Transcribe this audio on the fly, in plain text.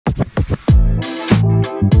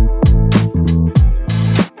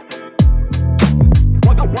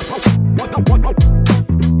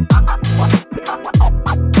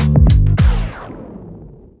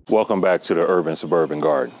Welcome back to the Urban Suburban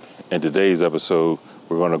Garden. In today's episode,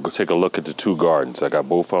 we're going to go take a look at the two gardens. I got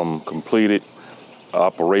both of them completed,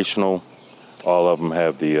 operational. All of them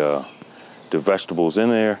have the vegetables in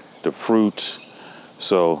there, the fruits.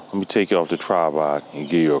 So let me take you off the tripod and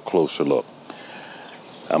give you a closer look.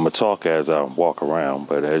 I'm going to talk as I walk around,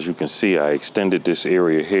 but as you can see, I extended this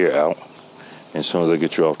area here out. And as soon as I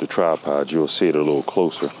get you off the tripod, you'll see it a little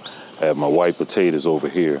closer. I have my white potatoes over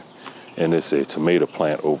here, and it's a tomato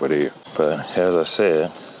plant over there. But as I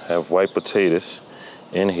said, I have white potatoes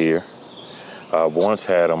in here. I once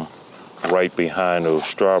had them right behind those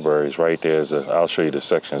strawberries right there. I'll show you the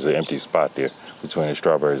sections, an empty spot there between the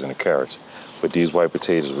strawberries and the carrots. But these white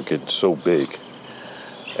potatoes were getting so big,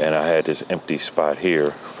 and I had this empty spot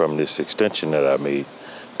here from this extension that I made.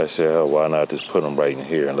 I said, oh, why not just put them right in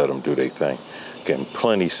here and let them do their thing. Getting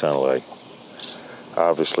plenty sunlight.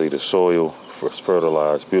 Obviously the soil was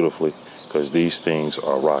fertilized beautifully because these things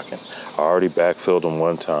are rocking. I already backfilled them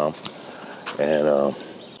one time, and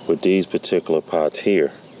with these particular pots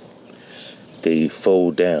here, they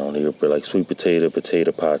fold down. They're like sweet potato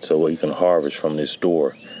pots, so you can harvest from this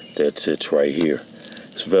door that sits right here.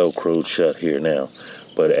 It's velcroed shut here now,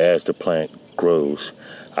 but as the plant grows,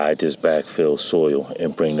 I just backfill soil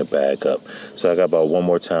and bring the bag up. So I got about one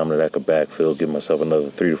more time that I could backfill, give myself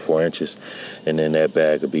another 3 to 4 inches, and then that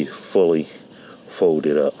bag will be fully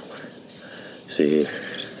folded up. See here?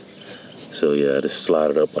 So yeah, I just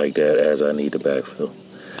slide it up like that as I need to backfill.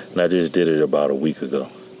 And I just did it about a week ago.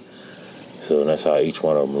 So that's how each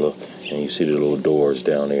one of them look. And you see the little doors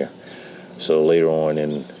down there. So later on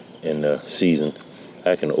in the season,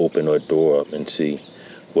 I can open that door up and see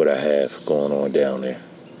what I have going on down there.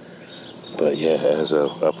 But yeah, as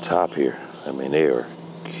up top here, I mean, they are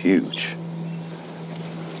huge.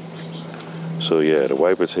 So yeah, the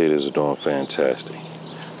white potatoes are doing fantastic.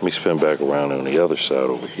 Let me spin back around on the other side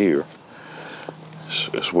over here.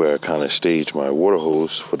 That's where I kind of stage my water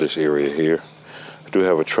hose for this area here. I do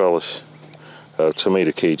have a trellis,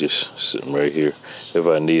 tomato cages sitting right here if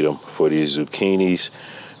I need them for these zucchinis.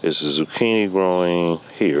 There's a zucchini growing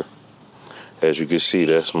here. As you can see,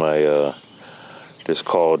 that's my, it's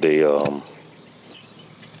called a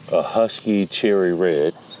husky cherry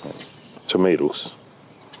red tomatoes.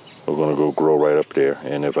 We're gonna go grow right up there.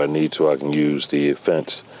 And if I need to, I can use the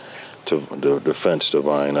fence to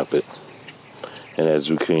vine up it. And that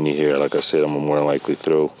zucchini here, like I said, I'm more than likely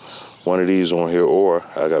throw one of these on here, or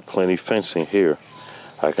I got plenty fencing here.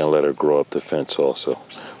 I can let her grow up the fence also,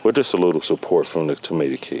 with just a little support from the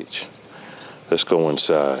tomato cage. Let's go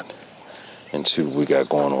inside and see what we got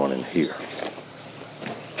going on in here.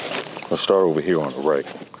 Let's start over here on the right.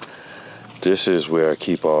 This is where I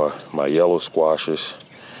keep all my yellow squashes,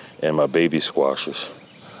 and my baby squashes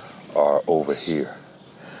are over here.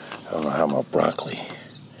 I don't know how my broccoli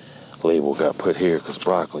label got put here because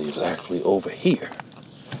broccoli is actually over here.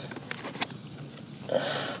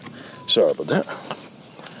 Sorry about that.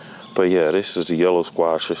 But yeah, this is the yellow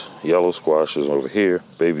squashes. Yellow squashes over here,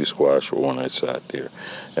 baby squash are on that side there.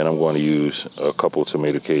 And I'm going to use a couple of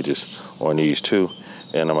tomato cages on these too,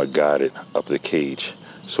 and I'm going to guide it up the cage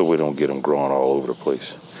so we don't get them growing all over the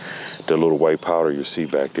place. The little white powder you see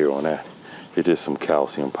back there on that, it's just some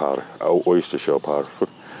calcium powder, oyster shell powder.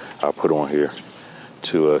 I'll put on here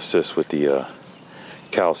to assist with the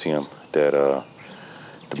calcium that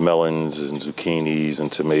the melons and zucchinis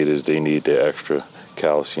and tomatoes, they need the extra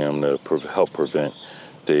calcium to help prevent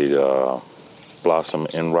the blossom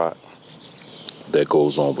end rot that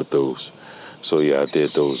goes on with those. So yeah, I did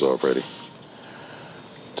those already.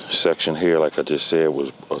 Section here, like I just said,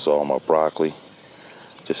 was all my broccoli.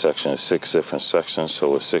 This section is 6 different sections,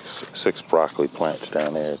 so it's six broccoli plants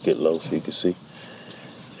down there. Get low so you can see.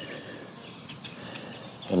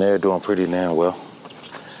 And they're doing pretty damn well.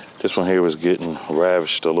 This one here was getting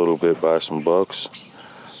ravished a little bit by some bugs.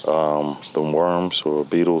 The worms or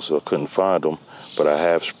beetles, I couldn't find them, but I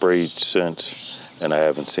have sprayed since, and I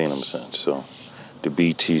haven't seen them since. So the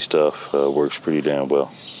BT stuff works pretty damn well.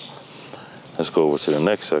 Let's go over to the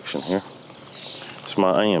next section here. It's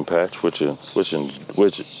my onion patch, which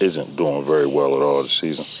isn't doing very well at all this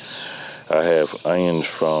season. I have onions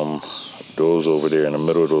from those over there in the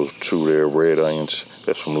middle of those two there, red onions.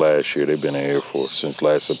 That's from last year. They've been in here since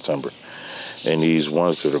last September. And these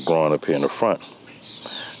ones that are growing up here in the front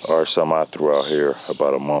are some I threw out here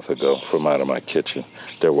about a month ago from out of my kitchen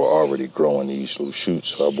that were already growing these little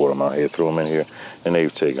shoots. So I brought them out here, threw them in here, and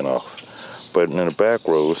they've taken off. But in the back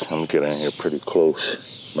rows, I'm getting in here pretty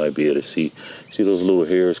close. Might be able to see those little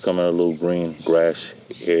hairs coming out, little green grass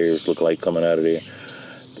hairs look like coming out of there.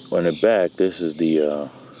 On the back, this is the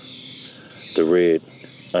red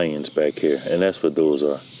onions back here, and that's what those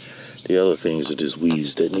are. The other things are just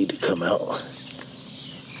weeds that need to come out.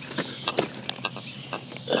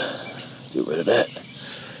 Get rid of that.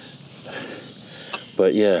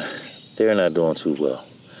 But yeah, they're not doing too well.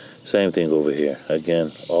 Same thing over here. Again,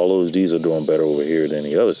 these are doing better over here than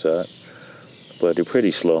the other side, but they're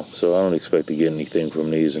pretty slow, so I don't expect to get anything from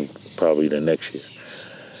these in probably the next year.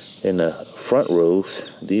 In the front rows,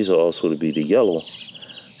 these are also to be the yellow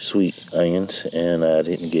sweet onions, and I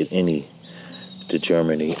didn't get any to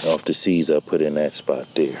germinate off the seeds I put in that spot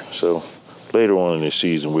there. So later on in the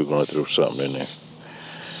season, we're going to throw something in there.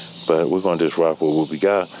 But we're going to just rock with what we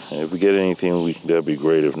got. And if we get anything, that'd be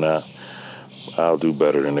great. If not, I'll do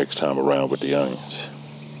better the next time around with the onions.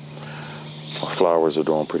 My flowers are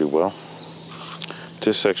doing pretty well.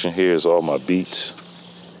 This section here is all my beets.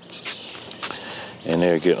 And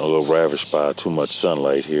they're getting a little ravished by too much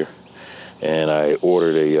sunlight here. And I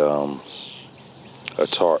ordered a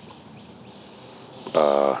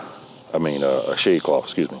shade cloth,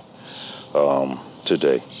 excuse me,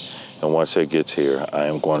 today. And once that gets here, I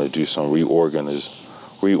am going to do some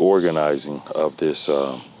reorganizing of this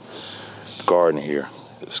garden here.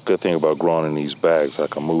 It's a good thing about growing in these bags, I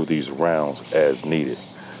can move these around as needed.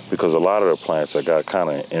 Because a lot of the plants I got kind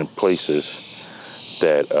of in places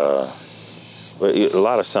that a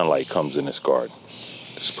lot of sunlight comes in this garden.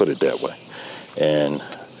 Just put it that way. And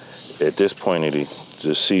at this point in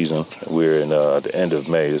the season, we're in the end of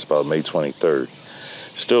May. It's about May 23rd.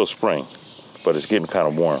 Still spring, but it's getting kind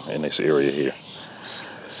of warm in this area here.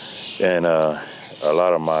 And a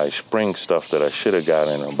lot of my spring stuff that I should have got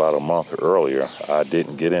in about a month earlier, I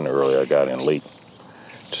didn't get in early. I got in late.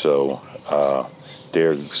 So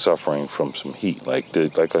they're suffering from some heat. Like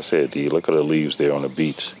I said, look at the leaves there on the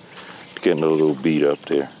beets. Getting a little beat up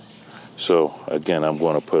there. So again, I'm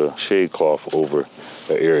going to put a shade cloth over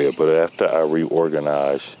the area, but after I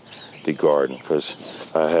reorganize the garden, because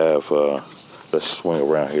I have, let's swing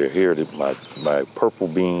around here. Here are my purple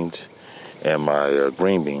beans and my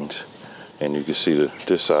green beans. And you can see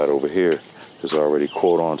this side over here is already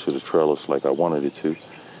caught onto the trellis like I wanted it to.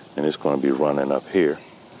 And it's going to be running up here.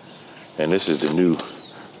 And this is the new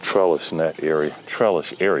trellis area,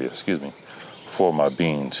 for my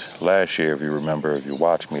beans. Last year, if you remember, if you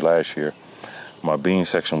watched me last year, my bean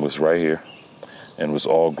section was right here and was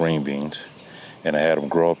all green beans. And I had them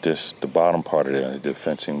grow up the bottom part of the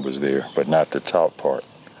fencing was there, but not the top part.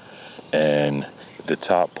 And the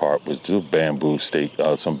top part was the bamboo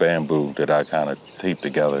some bamboo that I kind of taped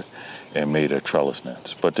together and made a trellis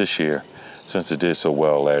net. But this year, since it did so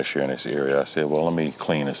well last year in this area, I said, well, let me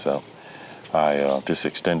clean this up. I just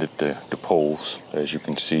extended the poles, as you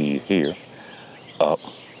can see here, up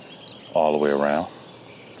all the way around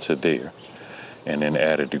to there, and then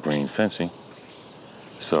added the green fencing.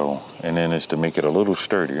 So, and then it's to make it a little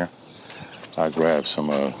sturdier, I grabbed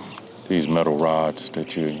some these metal rods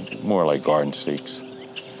that more like garden stakes,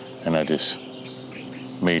 and I just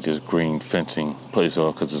made this green fencing place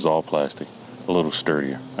off, because it's all plastic, a little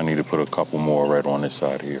sturdier. I need to put a couple more right on this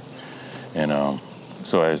side here. And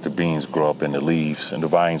so as the beans grow up and the leaves and the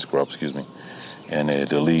vines grow up, and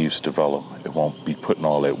the leaves develop, it won't be putting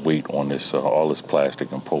all that weight on this all this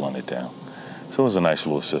plastic and pulling it down. So it's a nice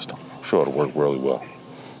little system. I'm sure it'll work really well.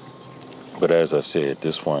 But as I said,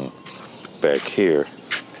 this one back here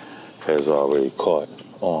has already caught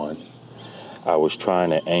on. I was trying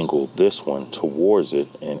to angle this one towards it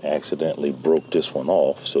and accidentally broke this one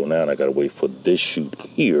off. So now I gotta wait for this shoot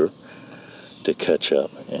here to catch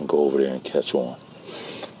up and go over there and catch on.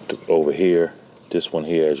 Over here, this one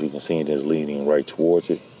here, as you can see, is leading right towards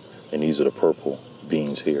it. And these are the purple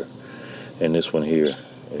beans here. And this one here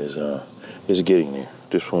is getting there.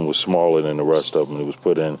 This one was smaller than the rest of them. It was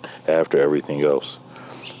put in after everything else.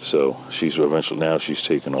 So she's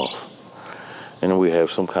taking off. And then we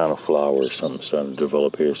have some kind of flower or something starting to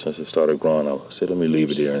develop here. Since it started growing, I said, let me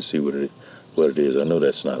leave it there and see what it is. I know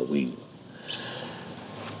that's not a weed.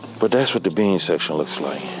 But that's what the bean section looks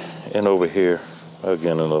like. And over here,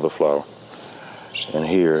 again, another flower. And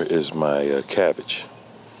here is my cabbage.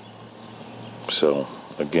 So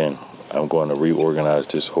again, I'm going to reorganize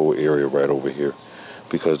this whole area right over here,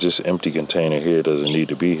 because this empty container here doesn't need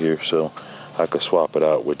to be here. So I could swap it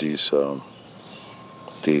out with these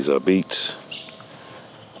beets,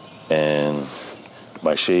 and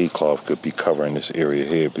my shade cloth could be covering this area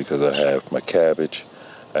here, because I have my cabbage,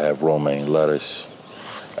 I have romaine lettuce,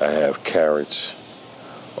 I have carrots.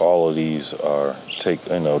 All of these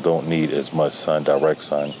don't need as much sun, direct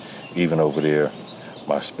sun. Even over there,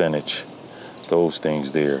 my spinach, those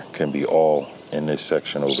things there can be all in this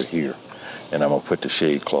section over here. And I'm gonna put the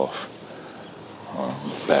shade cloth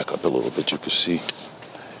back up a little bit. You can see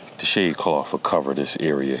the shade cloth will cover this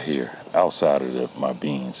area here outside of my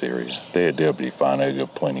beans area. They'll be fine. They'll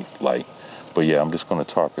get plenty light. But yeah, I'm just going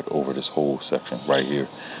to tarp it over this whole section right here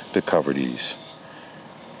to cover these,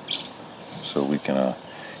 so we can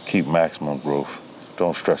keep maximum growth.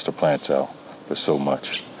 Don't stress the plants out for so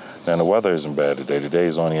much. Now the weather isn't bad today. Today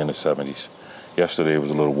is only in the 70s. Yesterday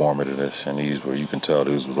was a little warmer than this, and these were, you can tell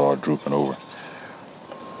these was all drooping over.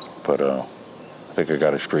 But I think I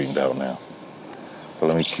got it straightened out now. But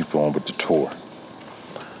let me keep on with the tour.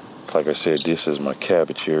 Like I said, this is my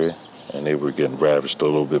cabbage area, and they were getting ravaged a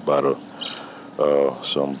little bit by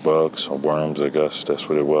some bugs, some worms, I guess that's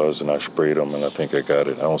what it was. And I sprayed them, and I think I got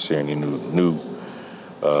it. I don't see any new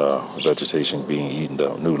vegetation being eaten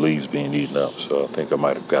up, new leaves being eaten up. So I think I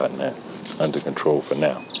might have gotten that under control for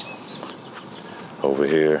now. Over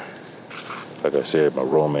here, like I said, my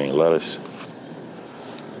romaine lettuce.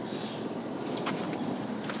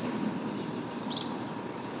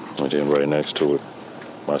 And then right next to it,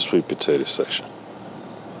 my sweet potato section.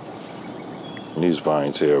 And these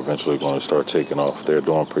vines here are eventually going to start taking off. They're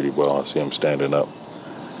doing pretty well. I see them standing up.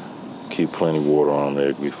 Keep plenty of water on them,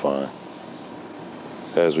 they'll be fine.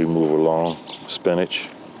 As we move along, spinach,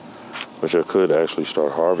 which I could actually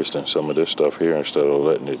start harvesting some of this stuff here instead of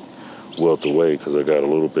letting it wilt away, because I got a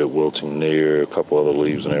little bit wilting there, a couple other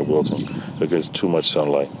leaves in there wilting. It gets too much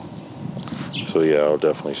sunlight. So yeah, I'll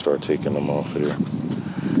definitely start taking them off here.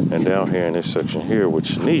 And down here in this section here,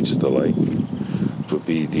 which needs the light, would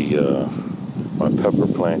be the my pepper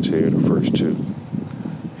plants here, the first two,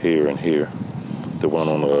 here and here. The one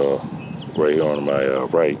on the right here on my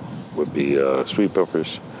right would be sweet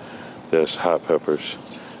peppers. There's hot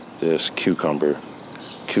peppers. There's cucumber,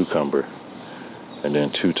 and then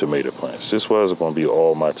 2 tomato plants. This was going to be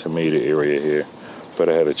all my tomato area here, but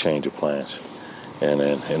I had a change of plans. And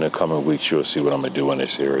then in the coming weeks, you'll see what I'm going to do in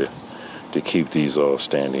this area to keep these all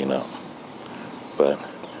standing up. But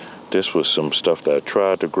this was some stuff that I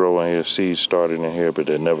tried to grow in here. Seeds started in here, but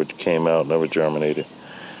they never came out, never germinated.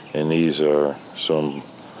 And these are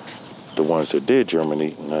the ones that did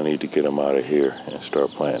germinate, and I need to get them out of here and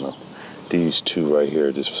start planting them. These 2 right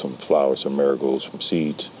here, just some flowers, some marigolds, some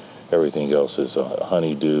seeds. Everything else is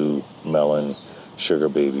honeydew, melon, sugar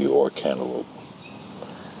baby, or cantaloupe.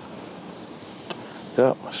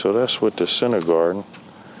 Yep, so that's what the center garden,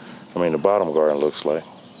 the bottom garden looks like.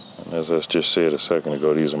 And as I just said a second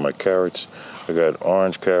ago, these are my carrots. I got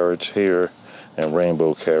orange carrots here and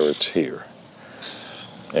rainbow carrots here.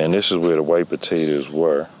 And this is where the white potatoes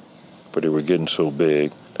were, but they were getting so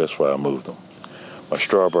big, that's why I moved them. My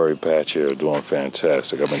strawberry patch here are doing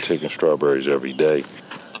fantastic. I've been taking strawberries every day.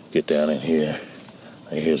 Get down in here.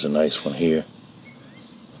 And here's a nice one here.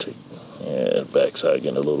 The backside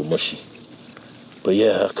getting a little mushy. But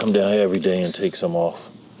yeah, I come down here every day and take some off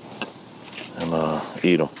and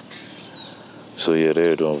eat them. So yeah,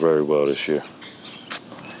 they're doing very well this year.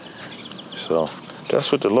 So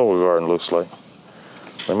that's what the lower garden looks like.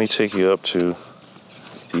 Let me take you up to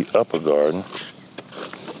the upper garden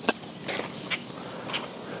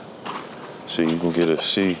so you can get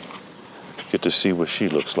to see what she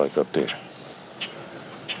looks like up there.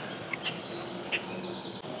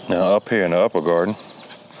 Now up here in the upper garden,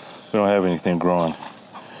 we don't have anything growing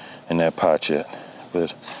in that pot yet,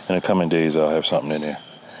 but in the coming days I'll have something in there.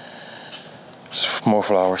 More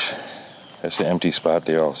flowers. That's an empty spot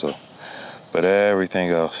there also. But everything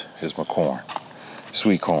else is my corn,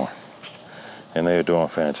 sweet corn, and they're doing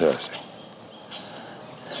fantastic.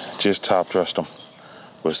 Just top dressed them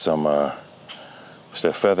with some what's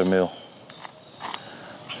that, feather meal,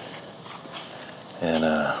 and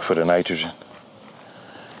for the nitrogen.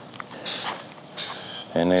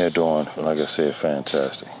 And they're doing, like I said,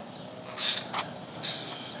 fantastic.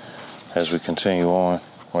 As we continue on,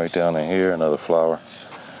 right down in here, another flower.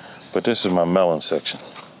 But this is my melon section.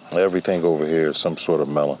 Everything over here is some sort of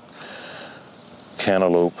melon.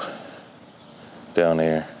 Cantaloupe down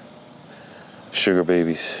there. Sugar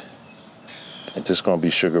babies. And this is going to be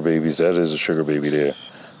sugar babies. That is a sugar baby there.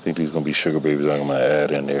 I think these are going to be sugar babies I'm going to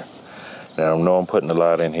add in there. Now, I know I'm putting a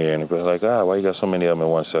lot in here, and everybody's like, why you got so many of them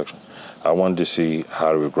in one section? I wanted to see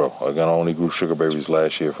how do it grow. I only grew sugar babies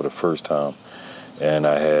last year for the first time, and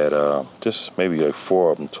I had just maybe like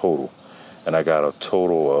 4 of them total, and I got a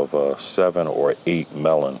total of 7 or 8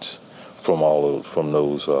 melons from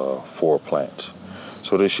those 4 plants.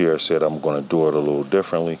 So this year I said I'm going to do it a little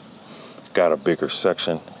differently. Got a bigger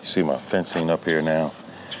section. You see my fencing up here now,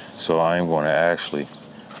 so I'm going to actually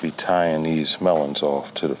be tying these melons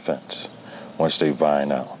off to the fence once they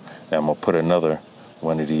vine out. Now I'm going to put another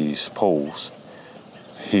one of these poles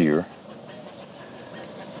here.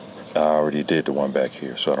 I already did the one back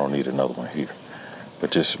here, so I don't need another one here.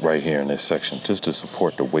 but just right here in this section, just to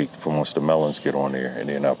support the weight from once the melons get on there and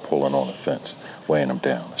they're not pulling on the fence, weighing them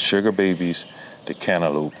down. Sugar babies, the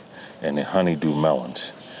cantaloupe, and the honeydew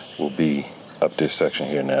melons will be up this section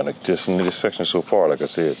here now. Like just in this section so far, like I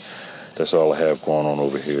said, that's all I have going on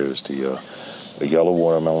over here is the yellow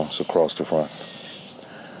watermelons across the front,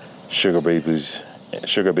 sugar babies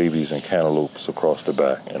and cantaloupes across the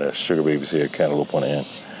back, and that's sugar babies here, cantaloupe on the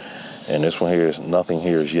end. And this one here is nothing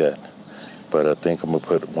here as yet, but I think I'm gonna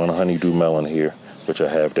put one honeydew melon here, which I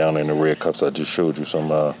have down in the red cups. I just showed you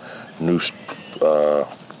some new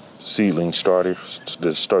seedling starters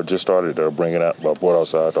that just started that are bringing out. I brought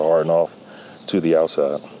outside to harden off to the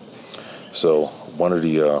outside. So one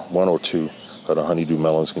or two of the honeydew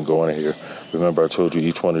melons can go in here. Remember, I told you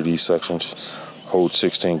each one of these sections holds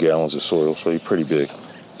 16 gallons of soil, so they're pretty big.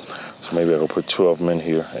 So maybe I can put 2 of them in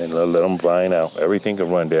here and let them vine out. Everything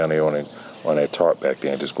can run down there on that tarp back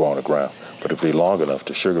there and just grow on the ground. But if they're long enough,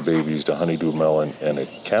 the sugar babies, the honeydew melon, and the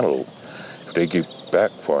cantaloupe, if they get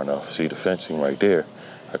back far enough, see the fencing right there,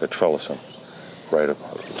 I could trellis them right up,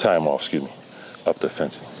 up the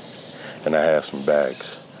fencing. And I have some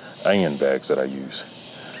bags, onion bags that I use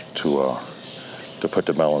to put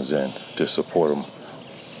the melons in to support them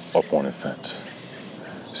up on the fence.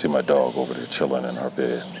 See my dog over there chilling in her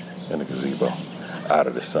bed in the gazebo, out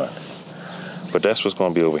of the sun. But that's what's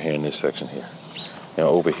going to be over here in this section here. Now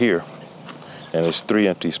over here, and there's 3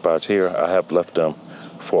 empty spots here. I have left them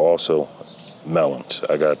for also melons.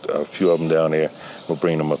 I got a few of them down there. We'll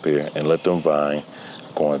bring them up here and let them vine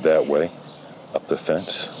going that way up the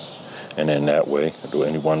fence, and then that way,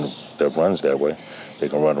 anyone that runs that way, they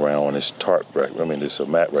can run around on this this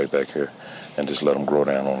mat right back here, and just let them grow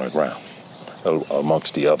down on the ground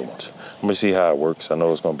amongst the other ones. Let me see how it works. I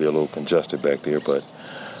know it's going to be a little congested back there, but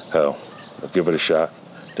hell, I'll give it a shot,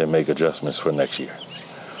 then make adjustments for next year.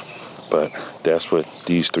 But that's what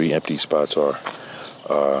these 3 empty spots are.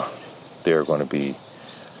 They're going to be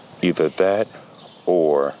either that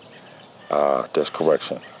or that's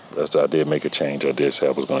correction. I did make a change. I did say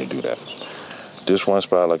I was going to do that. This one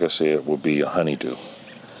spot, like I said, will be a honeydew.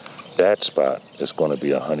 That spot is going to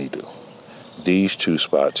be a honeydew. These 2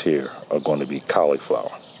 spots here are going to be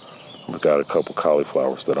cauliflower. We've got a couple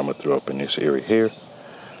cauliflowers that I'm going to throw up in this area here.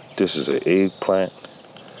 This is an eggplant.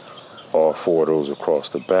 All 4 of those across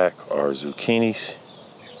the back are zucchinis.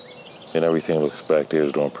 And everything looks back there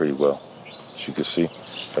is doing pretty well, as you can see,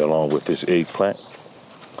 along with this eggplant.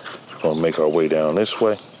 We're going to make our way down this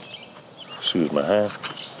way. Excuse my hand.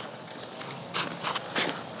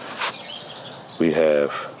 We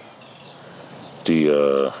have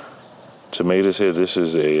the tomatoes here. This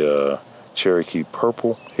is a Cherokee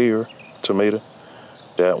purple here tomato.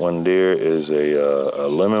 That one there is a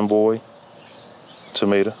lemon boy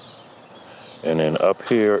tomato. And then up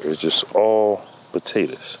here is just all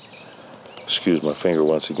potatoes. Excuse my finger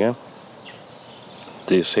once again.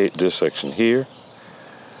 This section here,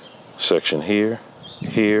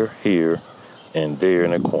 here, and there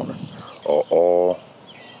in the corner are all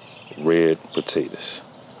red potatoes.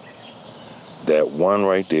 That one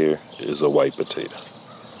right there is a white potato.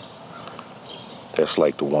 That's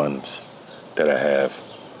like the ones that I have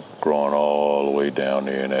growing all the way down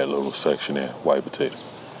there in that little section there, white potato.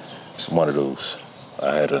 It's one of those.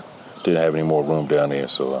 Didn't have any more room down there,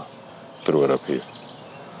 so I threw it up here.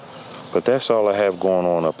 But that's all I have going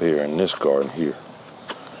on up here in this garden here.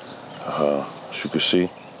 As you can see,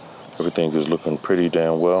 everything is looking pretty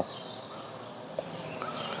damn well.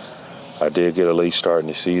 I did get a late start in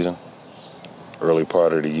the season. Early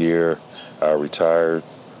part of the year, I retired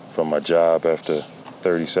from my job after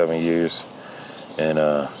 37 years. And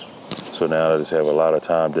so now I just have a lot of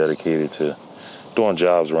time dedicated to doing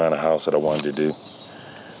jobs around the house that I wanted to do.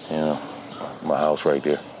 You know, my house right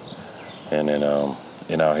there. And then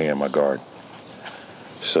out here in my garden.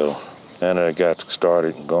 So now that I got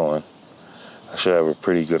started and going, I should have a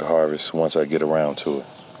pretty good harvest once I get around to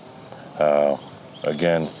it.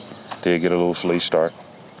 Again, did get a little late start.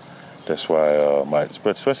 That's why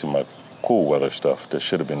especially my cool weather stuff that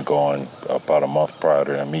should have been gone about a month prior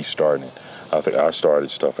to me starting it. I think I started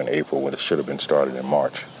stuff in April when it should have been started in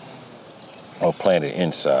March. I planted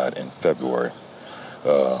inside in February.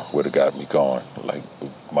 Would have got me going. Like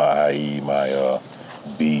my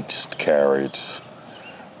beets, carrots,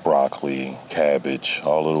 broccoli, cabbage,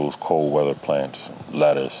 all of those cold weather plants,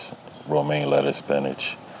 lettuce, romaine lettuce,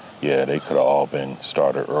 spinach. Yeah, they could have all been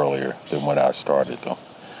started earlier than when I started though.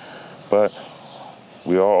 But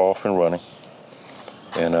we are off and running.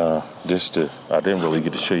 And I didn't really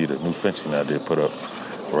get to show you the new fencing I did put up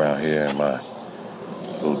around here in my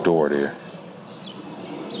little door there.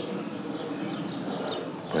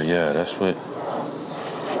 But yeah, that's what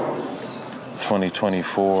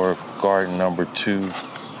 2024 garden number 2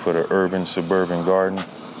 for the urban suburban garden.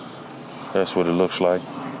 That's what it looks like.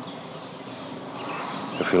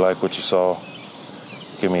 If you like what you saw,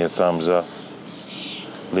 give me a thumbs up,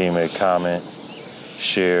 leave me a comment,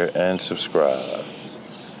 share, and subscribe.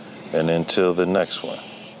 And until the next one,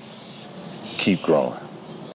 keep growing.